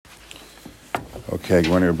Okay, good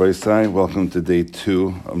morning, everybody. Welcome to day 2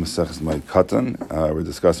 of Maseches Moed Katan. We're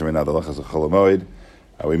discussing right now the halachas of Chol Hamoed.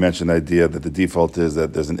 We mentioned the idea that the default is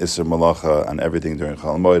that there's an Isser Malacha on everything during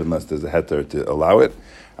Chol Hamoed unless there's a heter to allow it.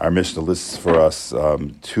 Our Mishnah lists for us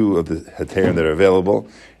 2 of the heterim that are available,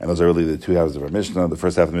 and those are really the 2 halves of our Mishnah. The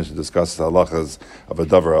first half of the Mishnah discusses the halachas of a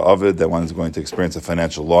davar avid, that one is going to experience a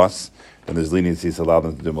financial loss. Then there's leniency to allow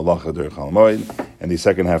them to do malacha during Chol Hamoed. And the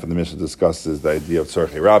second half of the Mishnah discusses the idea of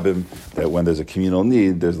tzorchei rabim, that when there's a communal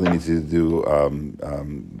need, there's leniency to do a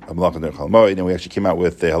malacha during Chol Hamoed. And we actually came out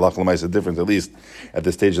with a halacha l'maisa difference, at least at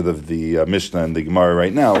the stage of the Mishnah and the Gemara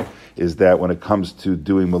right now, is that when it comes to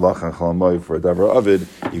doing malacha and Chol Hamoed for a davar avid,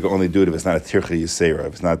 you can only do it if it's not a tircha yisera,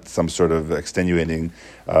 if it's not some sort of exerting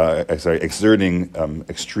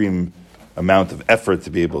extreme amount of effort to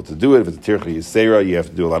be able to do it. If it's a tircha yisera, you have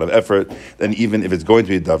to do a lot of effort. Then even if it's going to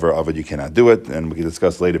be a davar avid, you cannot do it. And we can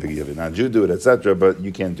discuss later if you have a non-Jew do it, etc. But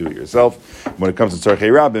you can't do it yourself. When it comes to tzorchei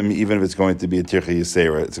rabim, even if it's going to be a tircha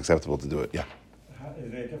yisera, it's acceptable to do it. Yeah. Is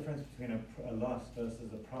there a difference between a loss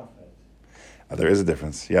versus a profit? There is a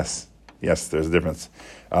difference. Yes, there's a difference.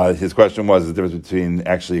 His question was the difference between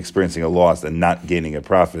actually experiencing a loss and not gaining a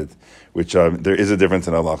profit, which there is a difference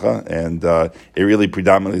in halacha, and it really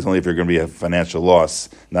predominantly is only if you're going to be a financial loss,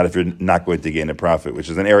 not if you're not going to gain a profit, which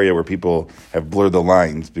is an area where people have blurred the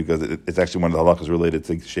lines, because it's actually one of the halachas related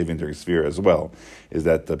to shaving during Sefira as well, is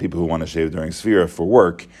that people who want to shave during Sefira for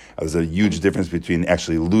work, there's a huge difference between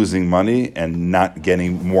actually losing money and not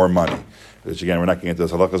getting more money. Which again, we're not getting into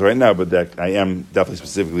those halachas right now, but that I am definitely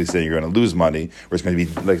specifically saying you're going to lose money, or it's going to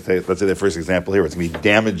be, let's say the first example here, it's going to be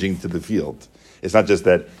damaging to the field. It's not just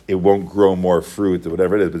that it won't grow more fruit or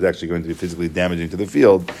whatever it is, but it's actually going to be physically damaging to the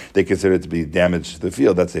field. They consider it to be damage to the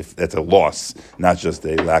field. That's a loss, not just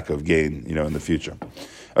a lack of gain, in the future.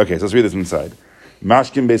 Okay, so let's read this inside.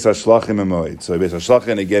 Mashkin Beis Hashlachim Hamoed. So Beis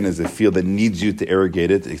Hashlachim, again, is a field that needs you to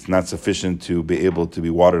irrigate it. It's not sufficient to be able to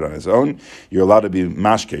be watered on its own. You're allowed to be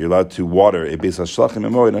mashke. You're allowed to water a Beis Hashlachim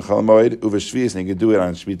Hamoed and Chol Hamoed uveshvius, and you can do it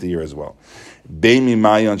on Shemitah year as well. Beimi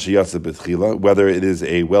Mayon Sheyatsa B'Tchila, whether it is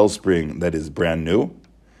a wellspring that is brand new.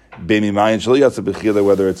 Beimi Mayon Sheyatsa B'Tchila,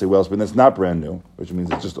 whether it's a wellspring that's not brand new, which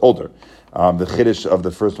means it's just older. The chiddush of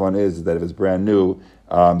the first one is that if it's brand new,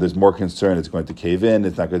 there's more concern it's going to cave in,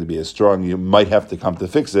 it's not going to be as strong, you might have to come to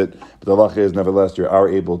fix it, but the halacha is nevertheless you are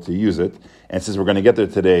able to use it. And since we're going to get there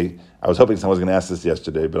today, I was hoping someone was going to ask this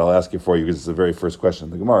yesterday, but I'll ask it for you because it's the very first question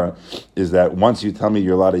in the Gemara, is that once you tell me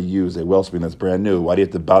you're allowed to use a wellspring that's brand new, why do you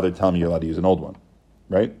have to bother telling me you're allowed to use an old one,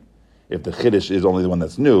 right? If the chiddush is only the one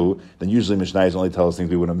that's new, then usually Mishnayos only tell us things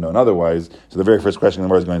we wouldn't have known otherwise. So the very first question in the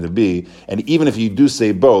Gemara is going to be, and even if you do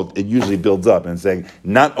say both, it usually builds up and saying,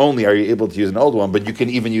 not only are you able to use an old one, but you can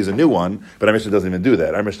even use a new one. But our Mishnah doesn't even do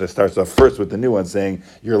that. Our Mishnah starts off first with the new one, saying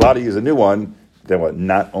you're allowed to use a new one. Then what?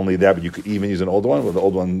 Not only that, but you could even use an old one. Well, the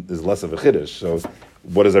old one is less of a chiddush. So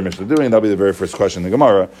what is our Mishnah doing? That'll be the very first question in the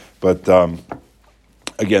Gemara. But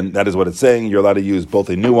again, that is what it's saying. You're allowed to use both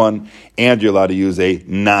a new one and you're allowed to use a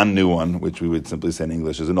non-new one, which we would simply say in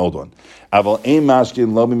English is an old one. But you're not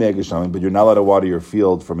allowed to water your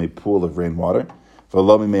field from a pool of rainwater.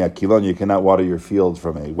 You cannot water your field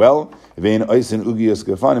from a well. And a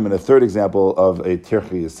third example of a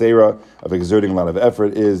tircha yisera, of exerting a lot of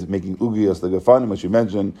effort, is making ugiyos legafanim, which you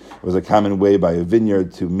mentioned was a common way by a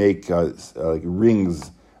vineyard to make like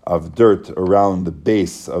rings of dirt around the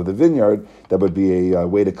base of the vineyard. That would be a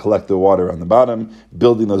way to collect the water on the bottom.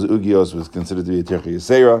 Building those ugiyos was considered to be a tircha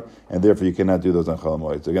yisera, and therefore you cannot do those on Chol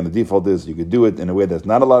Hamoed. So again, the default is you could do it in a way that's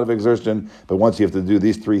not a lot of exertion, but once you have to do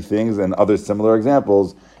these 3 things and other similar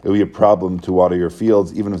examples, it will be a problem to water your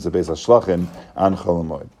fields, even if it's a Beis Hashlachim on Chol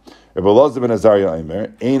Hamoed. Rabbi Elazar ben Azariah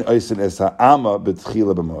Omer, Ein oisin es ha'ama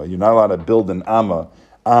b'tchila b'moed. You're not allowed to build an amma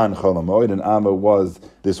on Chol Hamoed. An amma was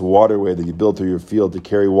this waterway that you build through your field to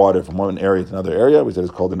carry water from one area to another area. We said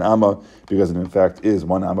it's called an amma because it in fact is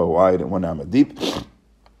 1 amma wide and 1 amma deep.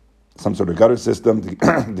 Some sort of gutter system to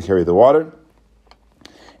carry the water.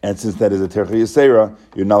 And since that is a tircha yisera,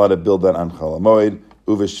 you're not allowed to build that on Chol Hamoed.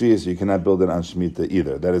 Uveshvius, you cannot build it on Shemitah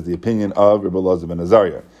either. That is the opinion of Rabbi Elazar ben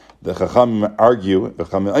Azariah. The Chachamim argue,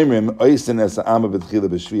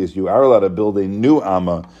 you are allowed to build a new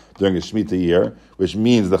Amma during a Shemitah year, which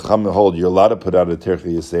means the Chachamim hold you're allowed to put out a tircha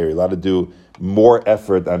yisera, you're allowed to do more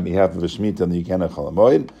effort on behalf of a Shemitah than you can at Chol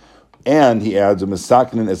Hamoed. And he adds, and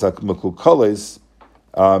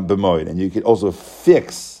you can also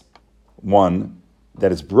fix one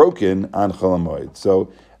that is broken on Chol Hamoed.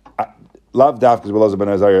 So Lav Daf, because Elazar ben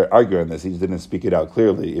Azariah argue on this. He just didn't speak it out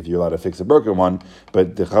clearly if you're allowed to fix a broken one.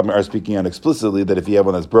 But the Chachamim are speaking out explicitly that if you have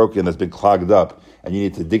one that's broken, that's been clogged up, and you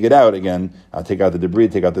need to dig it out again, take out the debris,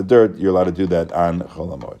 take out the dirt, you're allowed to do that on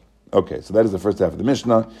Chol Hamoed. Okay, so that is the first half of the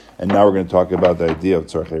Mishnah, and now we're going to talk about the idea of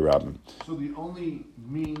tzorchei rabim. So the only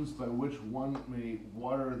means by which one may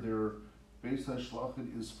water their Beis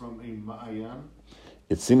HaShlachin is from a ma'ayan?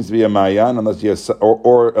 It seems to be a ma'ayan, unless you have,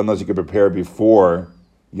 or unless you could prepare before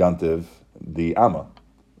Yantiv the Amma.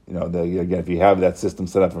 Again, if you have that system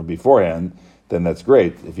set up from beforehand, then that's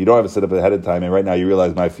great. If you don't have it set up ahead of time, and right now you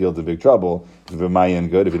realize my field's in big trouble, if you have a ma'ayan,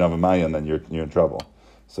 good. If you don't have a ma'ayan, then you're in trouble.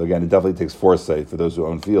 So again, it definitely takes foresight for those who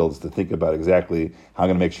own fields to think about exactly how I'm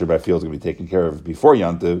going to make sure my field's going to be taken care of before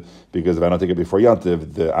Yantiv, because if I don't take it before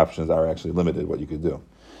Yantiv, the options are actually limited, what you could do.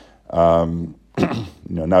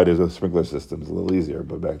 Nowadays with sprinkler systems, a little easier,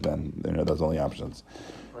 but back then, those only options.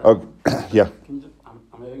 Right. Okay. Yeah. I'm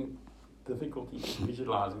having difficulty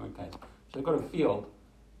visualizing the case. So I've got a field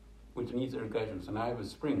which needs irrigation. So now I have a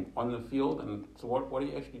spring on the field, and so what are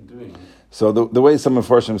you actually doing? So the way some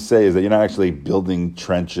Mefarshim say is that you're not actually building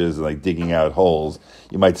trenches and like digging out holes.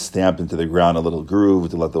 You might stamp into the ground a little groove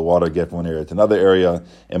to let the water get from one area to another area.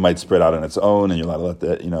 It might spread out on its own, and you're allowed to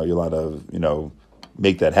let that, you're allowed to,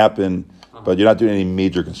 make that happen. Uh-huh. But you're not doing any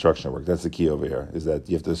major construction work. That's the key over here, is that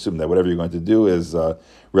you have to assume that whatever you're going to do is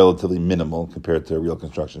relatively minimal compared to a real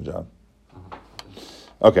construction job. Uh-huh.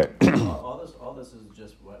 Okay. All this is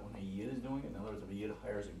just when a yid is doing it. In other words, if a yid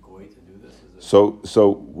hires a goy to do this, is it? So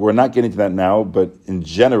we're not getting to that now, but in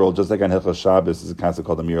general, just like on Hilchos Shabbos, is a concept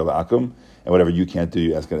called Amir La'akum, and whatever you can't do,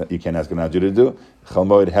 you can't ask an Jew to do. Chol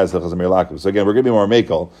Moed has Hilchos Amir La'akum. So again, we're going to be more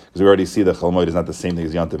makel, because we already see that Chol Moed is not the same thing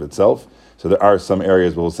as Yantiv itself. So there are some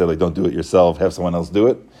areas where we'll say, like, don't do it yourself, have someone else do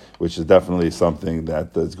it, which is definitely something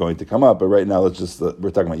that is going to come up. But right now, we're talking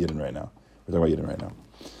about Yidden right now.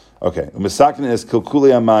 Okay. U'misakin is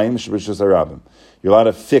kilkulei amayim sh'rishus harabim. You're allowed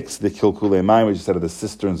to fix the kilkulei amayim, which is said of the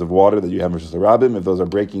cisterns of water that you have in rishus harabim. If those are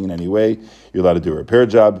breaking in any way, you're allowed to do a repair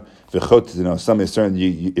job. V'chot, some is certain,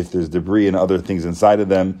 if there's debris and other things inside of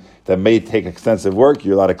them that may take extensive work,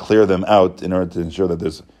 you're allowed to clear them out in order to ensure that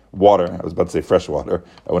there's water. I was about to say fresh water.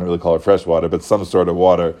 I wouldn't really call it fresh water, but some sort of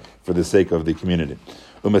water for the sake of the community.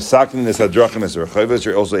 U'misakin is hadrachim es rechovos.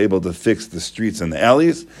 You're also able to fix the streets and the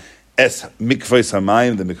alleys. Es mikvos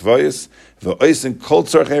hamayim, the mikvos. V'oisen kol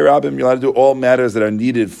tzorchei rabim. You're allowed to do all matters that are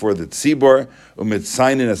needed for the tzibor.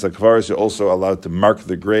 U'mitzainin es hakvaros. You're also allowed to mark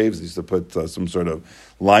the graves. They used to put some sort of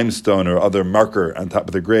limestone or other marker on top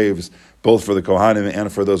of the graves, both for the Kohanim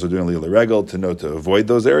and for those who are doing Lila Regel, to know to avoid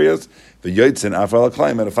those areas. The Yotzin Afal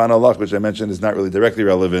HaKlaim, and a final halach, which I mentioned is not really directly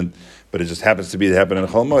relevant, but it just happens to be to happen in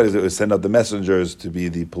Chol Moed, is it would send out the messengers to be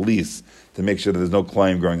the police to make sure that there's no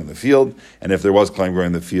klaim growing in the field, and if there was klaim growing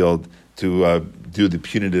in the field, to do the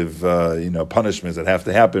punitive punishments that have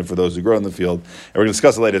to happen for those who grow in the field. And we're going to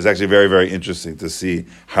discuss it later. It's actually very, very interesting to see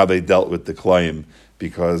how they dealt with the klaim,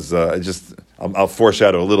 because I'll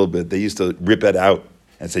foreshadow a little bit. They used to rip it out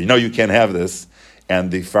and say, you can't have this.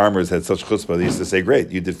 And the farmers had such chutzpah, they used to say, great,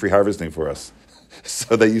 you did free harvesting for us.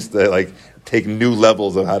 So they used to take new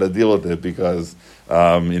levels of how to deal with it, because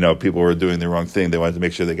people were doing the wrong thing. They wanted to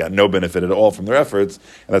make sure they got no benefit at all from their efforts,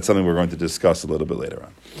 and that's something we're going to discuss a little bit later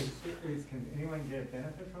on. Can anyone get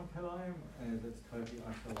benefit from Kalayim? That's totally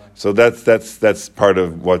actual. So that's part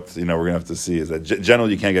of what we're going to have to see, is that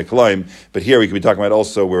generally you can't get Kalayim, but here we could be talking about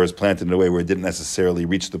also where it's planted in a way where it didn't necessarily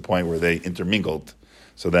reach the point where they intermingled.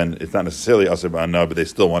 So then it's not necessarily Asr Ba'ana, but they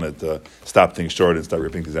still wanted to stop things short and start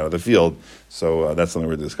ripping things out of the field. So that's something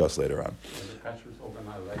we'll discuss later on.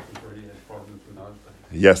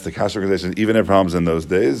 Yes, the kashrut organizations even had problems in those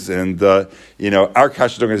days, and our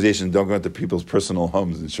kashrut organizations don't go into people's personal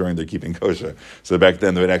homes ensuring they're keeping kosher. So back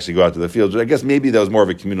then they would actually go out to the fields. I guess maybe that was more of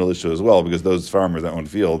a communal issue as well, because those farmers that own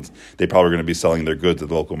fields, they probably were going to be selling their goods at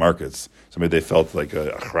the local markets. So maybe they felt like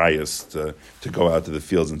a achrayus to go out to the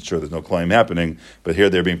fields and ensure there's no claim happening. But here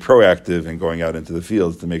they're being proactive and going out into the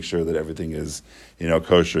fields to make sure that everything is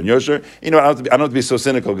kosher and yosher. I don't have to be so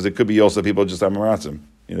cynical, because it could be also people just amaratzim.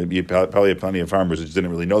 You probably have plenty of farmers who just didn't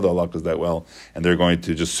really know the halachas that well, and they're going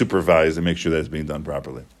to just supervise and make sure that it's being done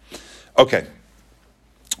properly. Okay.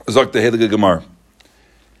 Zok the Heilige Gemara.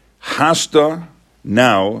 Hashta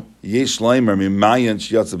now yesh leimer mimayan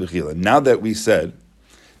sheyatza b'chila. Now that we said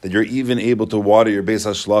that you're even able to water your Beis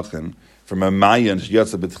HaShlachin from a mayan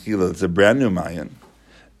sheyatza b'chila, it's a brand new mayan.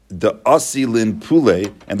 The asi lin pule,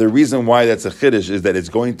 and the reason why that's a chiddush is that it's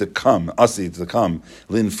going to come, asi to come,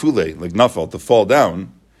 lin pule, like nafal, to fall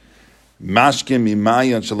down. Mashkim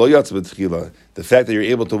imayan shelo yatz b'tchila. The fact that you're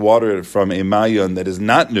able to water it from a mayan that is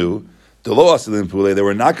not new, delo asi lin pule, they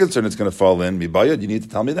were not concerned it's going to fall in. Mibayad, you need to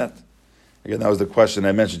tell me that. Again, that was the question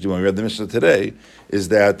I mentioned to you when we read the Mishnah today, is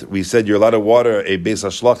that we said you're allowed to water a Beis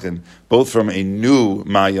HaShlachin, both from a new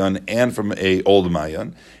mayan and from a old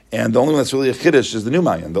mayan. And the only one that's really a chiddush is the new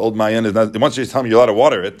mayan. The old mayan is not. Once you're telling me you're allowed to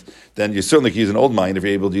water it, then you certainly can use an old mayan if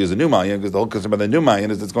you're able to use a new mayan, because the whole concern about the new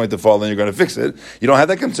mayan is it's going to fall and you're going to fix it. You don't have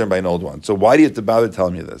that concern by an old one. So why do you have to bother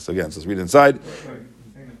telling me this? Again, so let's read inside. You're saying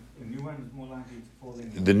that the new one is more likely to fall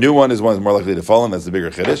in. The new one is one that's more likely to fall in. That's the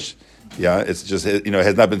bigger chiddush. Yeah, it's just, it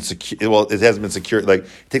has not been secure. Well, it hasn't been secured. Like,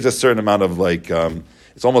 it takes a certain amount of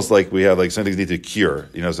it's almost like we have some things need to cure,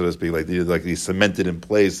 so to speak, like these cemented in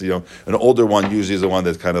place. An older one usually is the one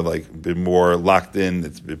that's kind of been more locked in,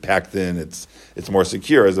 it's been packed in, it's more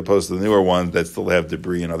secure, as opposed to the newer ones that still have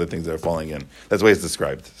debris and other things that are falling in. That's the way it's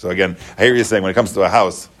described. So again, I hear you saying when it comes to a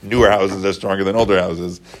house, newer houses are stronger than older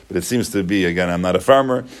houses, but it seems to be, again, I'm not a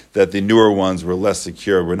farmer, that the newer ones were less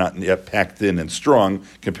secure, were not yet packed in and strong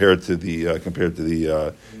compared to the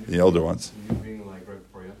older ones.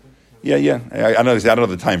 Yeah. I don't know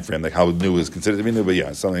the time frame, like how new is considered to be new, but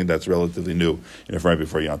yeah, something that's relatively new, from right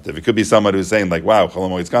before Yontif. It could be someone who's saying wow, Chol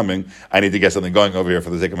Hamoed's coming, I need to get something going over here for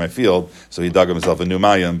the sake of my field, so he dug himself a new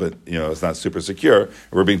mayan, but it's not super secure.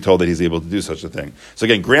 We're being told that he's able to do such a thing. So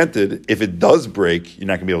again, granted, if it does break, you're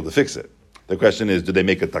not going to be able to fix it. The question is, do they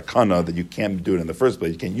make a takana that you can't do it in the first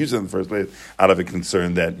place, you can't use it in the first place, out of a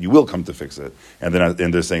concern that you will come to fix it, and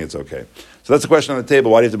they're saying it's okay. So that's the question on the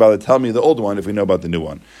table. Why do you have to bother tell me the old one if we know about the new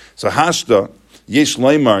one? So hashta yesh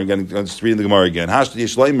leimar, again, just reading the Gemara again. Hashta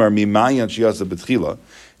yesh leimar mimayan shiyasa betchila.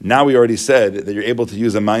 Now we already said that you're able to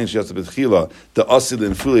use a mayan shiyasa betchila the asil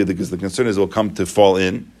and fully, because the concern is it will come to fall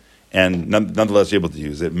in. And nonetheless, you're able to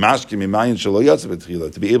use it.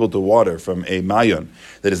 To be able to water from a mayan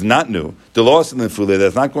that is not new,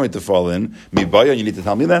 that's not going to fall in. You need to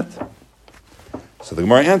tell me that. So the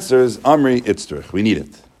Gemara answers, Amri itzrich, we need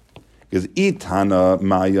it. Because itana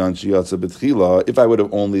mayan shiyatza betchila, if I would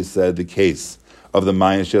have only said the case of the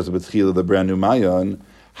mayan shiyatza betchila, the brand new mayan,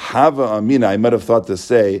 hava amina, I might have thought to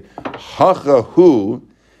say, hacha hu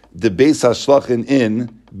the beis hashlachin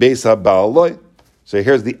in beis haba'aloi. So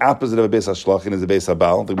here's the opposite of a Beis HaShlachin is a Beis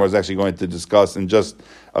HaBal. The Gemara is actually going to discuss in just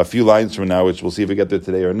a few lines from now, which we'll see if we get there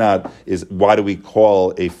today or not, is why do we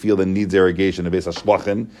call a field that needs irrigation a Beis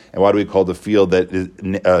HaShlachin, and why do we call the field that is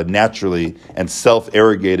naturally and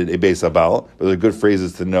self-irrigated a Beis HaBal? Those are good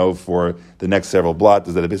phrases to know for the next several blots,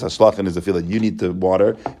 is that a Beis HaShlachin is a field that you need to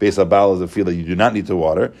water, Beis HaBal is a field that you do not need to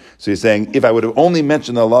water. So he's saying, if I would have only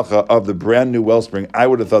mentioned the halacha of the brand new wellspring, I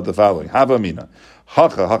would have thought the following, Hava Mina,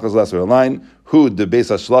 Hacha's last word line, who the Beis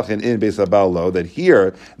HaShlachin in Beis HaBal lo, that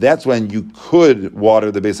here, that's when you could water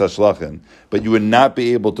the Beis HaShlachin, but you would not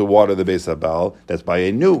be able to water the Beis HaBal, that's by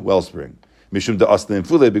a new wellspring. Mishum de Aslin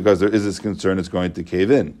Fule, because there is this concern it's going to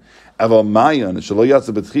cave in. Aval Mayan, Shalo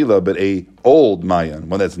Yatsa Betchila, but a old Mayan,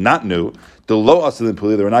 one that's not new, the Lo Aslin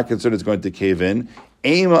Fule, they were not concerned it's going to cave in.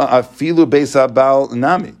 Ema Afilu Beis HaBal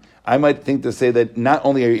Nami. I might think to say that not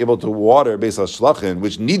only are you able to water Beis HaShlachin,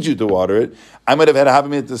 which needs you to water it, I might have had a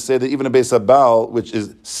habit to say that even a Beis HaBal, which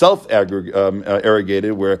is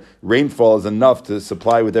self-irrigated, where rainfall is enough to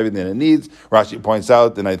supply with everything it needs. Rashi points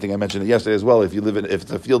out, and I think I mentioned it yesterday as well, if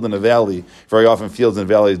it's a field in a valley, very often fields and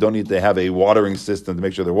valleys don't need to have a watering system to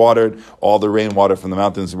make sure they're watered. All the rainwater from the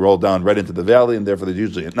mountains roll down right into the valley, and therefore there's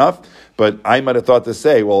usually enough. But I might have thought to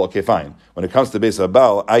say, well, okay, fine. When it comes to Beis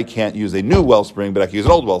HaBal, I can't use a new wellspring, but I can use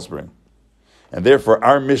an old wellspring. And therefore,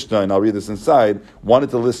 our Mishnah, and I'll read this inside,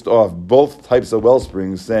 wanted to list off both types of well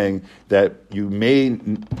springs, saying that you may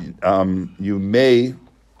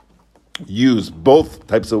use both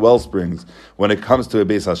types of well springs when it comes to a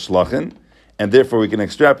Beis HaShlachin, and therefore we can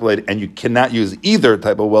extrapolate, and you cannot use either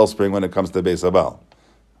type of wellspring when it comes to Beis HaBal.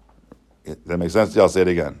 That makes sense? I'll say it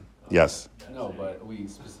again. Yes. No, but we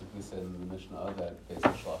specifically said in the Mishnah that Beis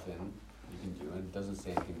HaShlachin you can do, and it doesn't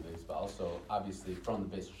say anything Beis HaBal. So obviously, from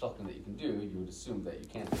the Beis HaShlachin that you can do, you would assume that you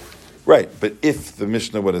can't do anything. Right, but if the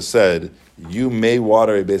Mishnah would have said you may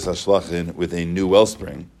water a Beis HaShlachin with a new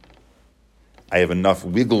wellspring, I have enough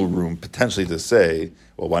wiggle room potentially to say,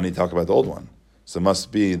 well, why don't you talk about the old one? So it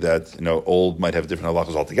must be that old might have different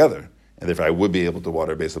halachas altogether, and therefore I would be able to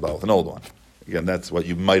water Beis HaBal with an old one. Again, that's what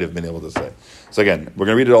you might have been able to say. So again, we're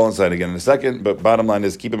going to read it all inside again in a second, but bottom line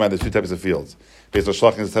is, keep in mind there's two types of fields. Beis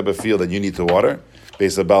HaShlachin is the type of field that you need to water.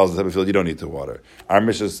 Beis HaBal is the type of field you don't need to water. Our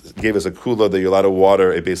Mishnah gave us a kula that you're allowed to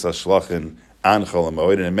water a Beis HaShlachin on Chol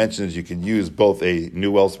Hamoed, and it mentions you can use both a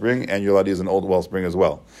new wellspring and you're allowed to use an old wellspring as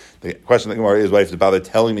well. The question of the Gemara is, why do you have to bother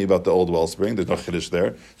telling me about the old wellspring? There's no chiddush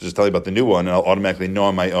there. So just tell me about the new one, and I'll automatically know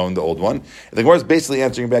on my own the old one. And the Gemara is basically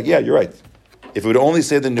answering back, yeah, you're right. If it would only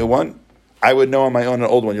say the new one, I would know on my own an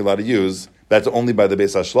old one you're allowed to use. That's only by the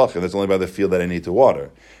Beis HaShlachin. That's only by the field that I need to water.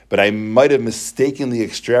 But I might have mistakenly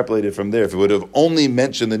extrapolated from there if it would have only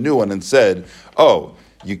mentioned the new one and said, oh,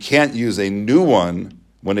 you can't use a new one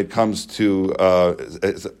when it comes to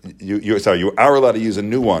you are allowed to use a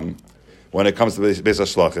new one when it comes to Beis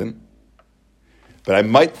HaShlachin. But I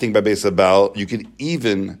might think by Beis HaBaal you could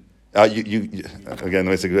even again. Let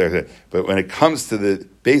me say clear. But when it comes to the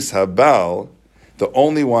Beis HaBaal, the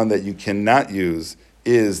only one that you cannot use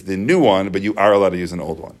is the new one, but you are allowed to use an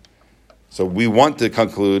old one. So we want to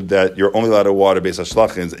conclude that you're only allowed to water Beis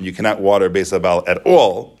HaShlachins, and you cannot water Beis HaBaal at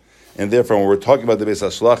all. And therefore, when we're talking about the Beis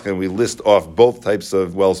HaShlachin, we list off both types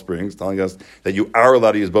of well springs, telling us that you are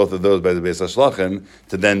allowed to use both of those by the Beis HaShlachin,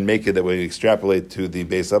 to then make it that when you extrapolate to the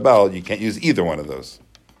Beis HaBaal, you can't use either one of those.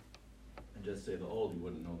 And just say the old, you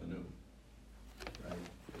wouldn't know the new. Right?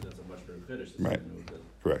 Because that's a much better finish to say Right. the new. Because,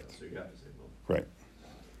 Correct. so you have to say both. Right.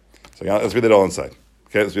 So yeah, let's read it all inside.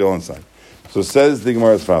 Okay, let's read it all inside. So it says the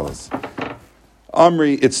Gemara as follows.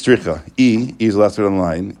 Amri itztricha. E is the last word on the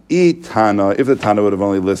line. E Tana, if the Tana would have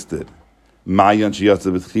only listed Mayan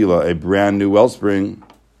Shiyatza B'tchila, a brand new wellspring,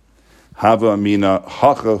 Hava Mina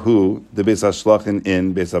Hachahu, the Beis HaShlachin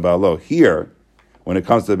in Beis HaBaalo. Here, when it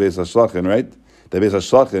comes to the Beis HaShlachin, right? The Beis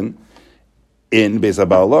HaShlachin in Beis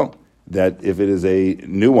HaBaalo, that if it is a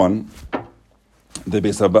new one, the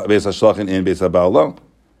Beis HaShlachin in Beis HaBaalo,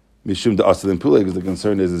 Mishum Da'asilin Pule, because the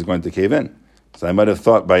concern is it's going to cave in. So I might have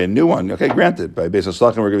thought by a new one, okay, granted, by Beis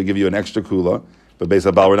HaShlachin we're going to give you an extra kula, but Beis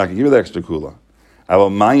HaBaal we're not going to give you the extra kula.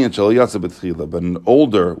 But an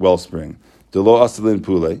older wellspring, Delo Asilin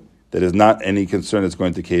Pule, that is not any concern it's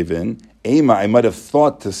going to cave in, Ema, I might have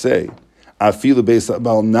thought to say, Afilu Beis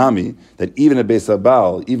HaBaal Nami, that even a Beis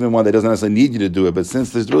HaBaal, even one that doesn't necessarily need you to do it, but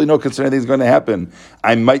since there's really no concern anything's going to happen,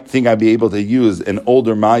 I might think I'd be able to use an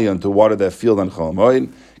older Mayan to water that field on Chol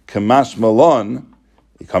Hamoed. Kamash Malon,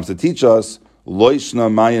 it comes to teach us,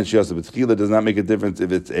 Loishna Mayan Shiyasa B'tchila does not make a difference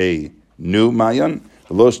if it's a new Mayan.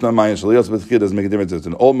 Loishna Mayan Shiyasa B'tchila doesn't make a difference if it's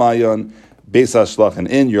an old Mayan. Beis HaShlachin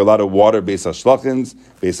in, you're allowed to water Beis HaShlachins.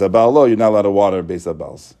 Beis HaBaal lo, you're not allowed to water Beis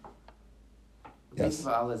HaBaals. Yes. Beis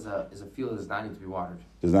HaBaal is a field that does not need to be watered.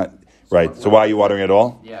 Does not right. So why are you watering it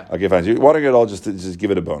all? Yeah. Okay, fine. So you're watering it all just to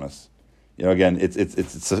give it a bonus. You know, again,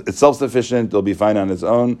 it's self-sufficient. It'll be fine on its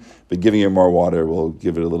own, but giving it more water will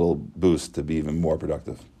give it a little boost to be even more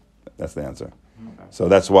productive. That's the answer. Okay. So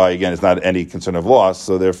that's why, again, it's not any concern of loss.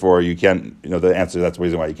 So therefore, you can't. You know, the answer. That's the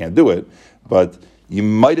reason why you can't do it. But you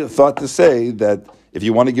might have thought to say that if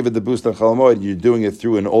you want to give it the boost on Chol Hamoed, you're doing it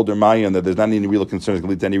through an older Mayan that there's not any real concern it's going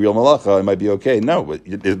to lead to any real malacha. It might be okay. No, but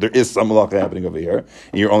there is some malacha happening over here,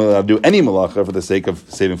 and you're only allowed to do any malacha for the sake of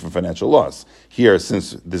saving from financial loss. Here,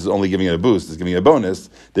 since this is only giving it a boost, it's giving it a bonus.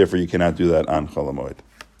 Therefore, you cannot do that on Chol Hamoed.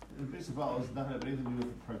 And Beis HaBaal does not have anything to do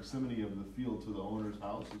with the proximity of the field to the owner's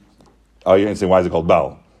house. Oh, you're going to say, why is it called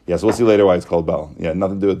Baal? Yes, we'll see later why it's called Baal. Yeah,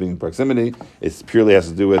 nothing to do with being in proximity. It purely has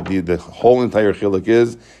to do with the whole entire chiluk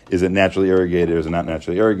is it naturally irrigated or is it not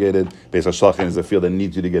naturally irrigated? Beis HaShlachin is a field that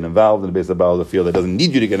needs you to get involved, and Beis HaBaal is a field that doesn't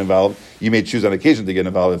need you to get involved. You may choose on occasion to get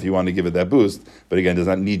involved if you want to give it that boost, but again, does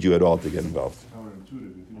not need you at all to get involved.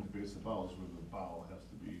 Counterintuitive. You think the Beis HaBaal is where the Baal has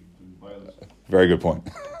to be doing violence. Very good point.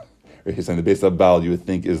 You're saying the Beis HaBaal you would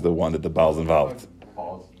think is the one that the Baal's involved.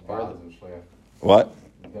 What?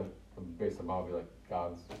 Beis HaBaal be like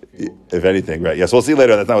God's field. If anything, right. Yes, we'll see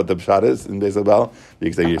later. That's not what the pshat is in Beis HaBaal.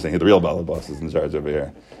 You're saying the real Baal, the boss, is in charge over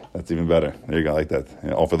here. That's even better. There you go, I like that.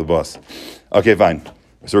 Yeah, all for the boss. Okay, fine.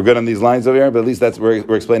 So we're good on these lines over here, but at least that's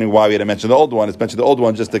we're explaining why we had to mention the old one. It's mentioned the old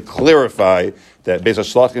one just to clarify that Beis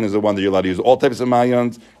HaShlachin is the one that you're allowed to use all types of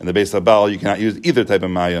mayans, and the Beis HaBaal you cannot use either type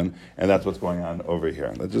of mayan, and that's what's going on over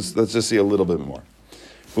here. Let's just see a little bit more.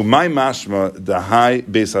 Umay mashma dahai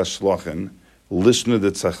Beis HaShlachin lishna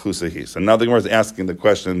de tzachusahi. So now the Gemara is asking the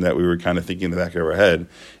question that we were kind of thinking in the back of our head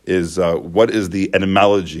is what is the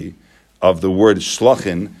etymology of the word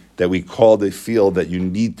shlachin that we call the field that you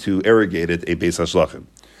need to irrigate it a Beis HaShlachin.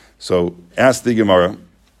 So ask the Gemara,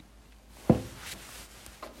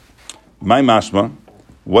 my mashma,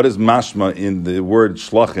 what is mashma in the word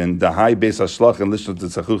shlachin, dahai Beis HaShlachin lishna de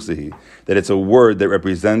tzachusahi, that it's a word that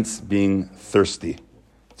represents being thirsty.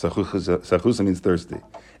 Tzachusa means thirsty.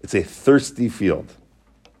 It's a thirsty field.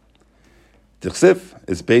 Tichsif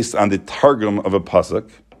is based on the targum of a pasuk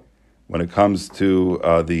when it comes to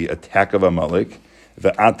the attack of Amalek.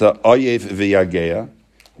 Ve'ata oyev v'yagea,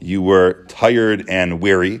 you were tired and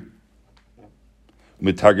weary.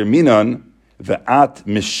 Mitargaminan ve'at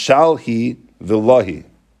mishalhi v'lahi.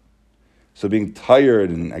 So being tired,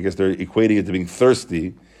 and I guess they're equating it to being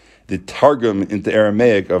thirsty. The targum into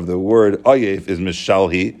Aramaic of the word oyev is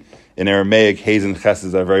mishalhi. In Aramaic, hays and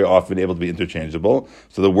chesed are very often able to be interchangeable.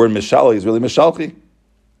 So the word mishalhi is really mishalchi.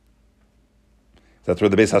 That's where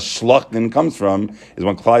the Beis HaShlachin comes from, is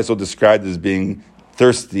when Klal Yisrael described as being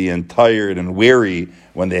thirsty and tired and weary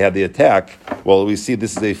when they had the attack. Well, we see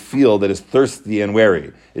this is a field that is thirsty and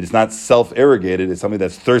weary. It is not self-irrigated. It's something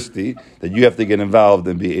that's thirsty, that you have to get involved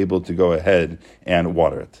and be able to go ahead and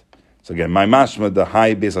water it. So again, my mashma, the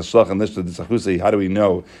high beis hashlachin, lishta the sachusi, how do we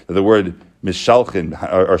know that the word mishalchin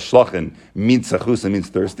or shlachin means sachusa, means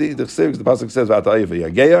thirsty? The pasuk says, v'at ayiv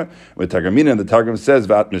yageya, with Targumina, and the Targum says,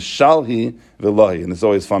 v'at mishalhi v'lahi. And it's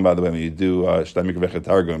always fun, by the way, when you do Sh'tai Mikveh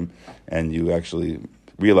Targum, and you actually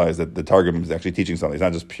realize that the Targum is actually teaching something. It's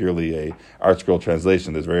not just purely a art scroll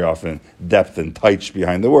translation. There's very often depth and taich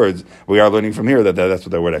behind the words. We are learning from here that that's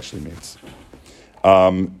what that word actually means.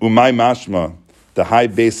 Umay mashma, the high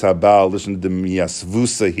beis habal, listen to the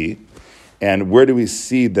miyasvusahi. And where do we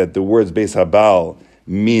see that the words beis habal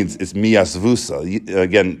means it's miyasvusa?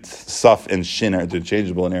 Again, saf and shin are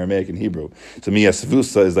interchangeable in Aramaic and Hebrew. So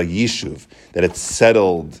miyasvusa is like yishuv, that it's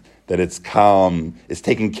settled, that it's calm, it's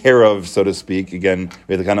taken care of, so to speak. Again,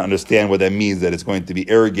 we have to kind of understand what that means, that it's going to be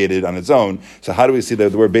irrigated on its own. So how do we see that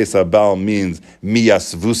the word beis habal means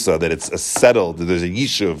miyasvusa, that it's settled, that there's a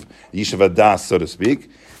yishuv adas, so to speek?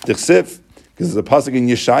 Tichsif, because it's a pasuk in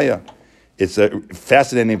Yeshaya. It's a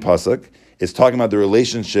fascinating pasuk. It's talking about the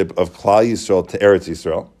relationship of Klal Yisrael to Eretz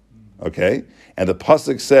Yisrael. Okay? And the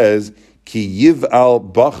pasuk says, Ki yiv al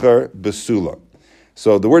bachar besula.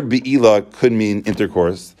 So the word be'ila could mean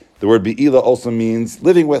intercourse. The word be'ila also means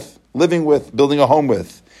living with, building a home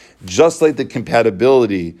with. Just like the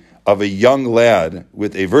compatibility of a young lad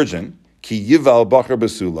with a virgin, Ki yiv al bachar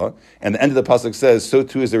besula, and the end of the pasuk says, so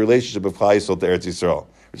too is the relationship of Klal Yisrael to Eretz Yisrael.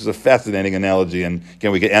 Which is a fascinating analogy, and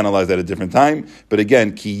again, we can analyze that at a different time. But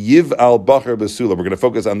again, ki yiv al bachar basula. We're going to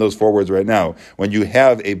focus on those 4 words right now. When you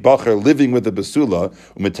have a bachar living with a basula,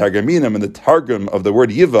 u'metargaminam, and the targum of the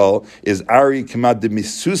word yival is ari kamad de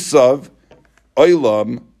misusav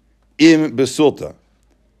oilam im besulta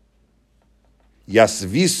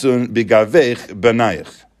yasvisun bigavech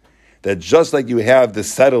banayich. That just like you have the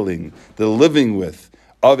settling, the living with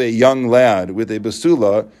of a young lad with a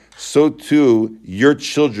basula, so too your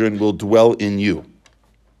children will dwell in you.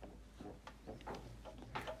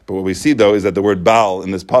 But what we see, though, is that the word Baal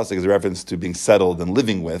in this pasuk is a reference to being settled and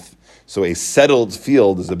living with. So a settled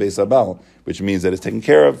field is a beis habal, which means that it's taken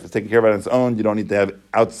care of. It's taken care of on its own. You don't need to have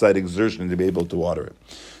outside exertion to be able to water it.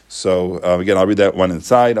 So again, I'll read that one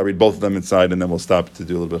inside. I'll read both of them inside, and then we'll stop to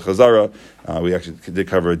do a little bit of chazara. We actually did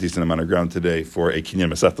cover a decent amount of ground today for a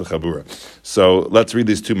kinyan masechta chabura. So let's read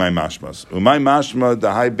these 2 my mashmas. Umay mashma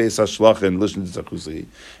the high beis hashlachin listen to zachusi.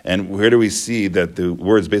 And where do we see that the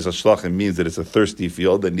words beis hashlachin means that it's a thirsty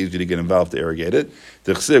field that needs you to get involved to irrigate it?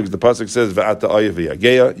 The pasuk says va'ata ayiv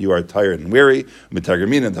yageya, you are tired and weary.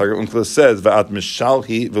 Mitargamin, and Targum Unkla says va'at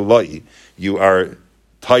mishalhi v'lai, you are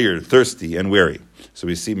tired, thirsty, and weary. So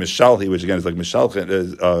we see mishalhi, which again is like mishalchin,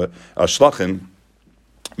 shlachin,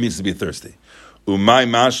 means to be thirsty. Umay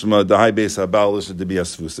mashma the high beis habal listed to be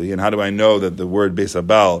asfusi. And how do I know that the word beis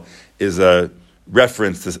habal is a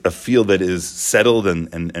reference to a field that is settled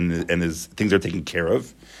and is things are taken care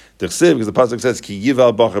of? Because the pasuk says ki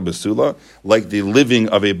yival bachar basula, like the living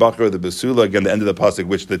of a bachar of the basula. Again, the end of the pasuk,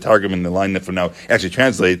 which the targum in the line that for now actually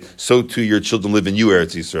translate, so too your children live in you,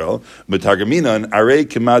 Eretz Yisrael. But targaminan arei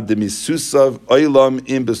kemad de misusav oilam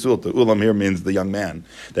im basulta. Ulam here means the young man.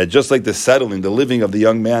 That just like the settling, the living of the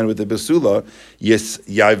young man with the basula, yes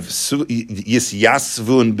yasvun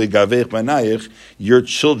begavech manayich, your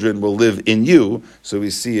children will live in you. So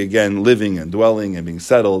we see again living and dwelling and being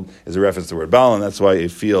settled is a reference to the word Baal, and that's why a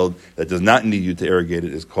field that does not need you to irrigate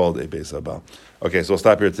it is called a beis habal. Okay, so we'll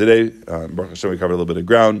stop here today. Baruch Hashem, we covered a little bit of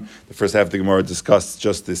ground. The first half of the Gemara discussed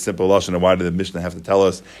just the simple lashon of why did the Mishnah have to tell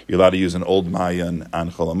us you're allowed to use an old mayan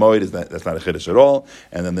on Chol HaMoed. That's not a chiddush at all.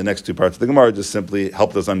 And then the next 2 parts of the Gemara just simply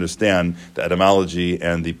helped us understand the etymology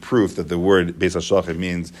and the proof that the word beis hashlachin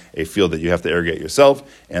means a field that you have to irrigate yourself,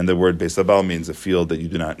 and the word beis habal means a field that you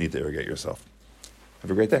do not need to irrigate yourself.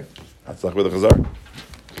 Have a great day. Hatzlach with the chazar.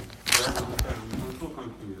 I'm so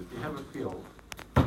confused. You have a field.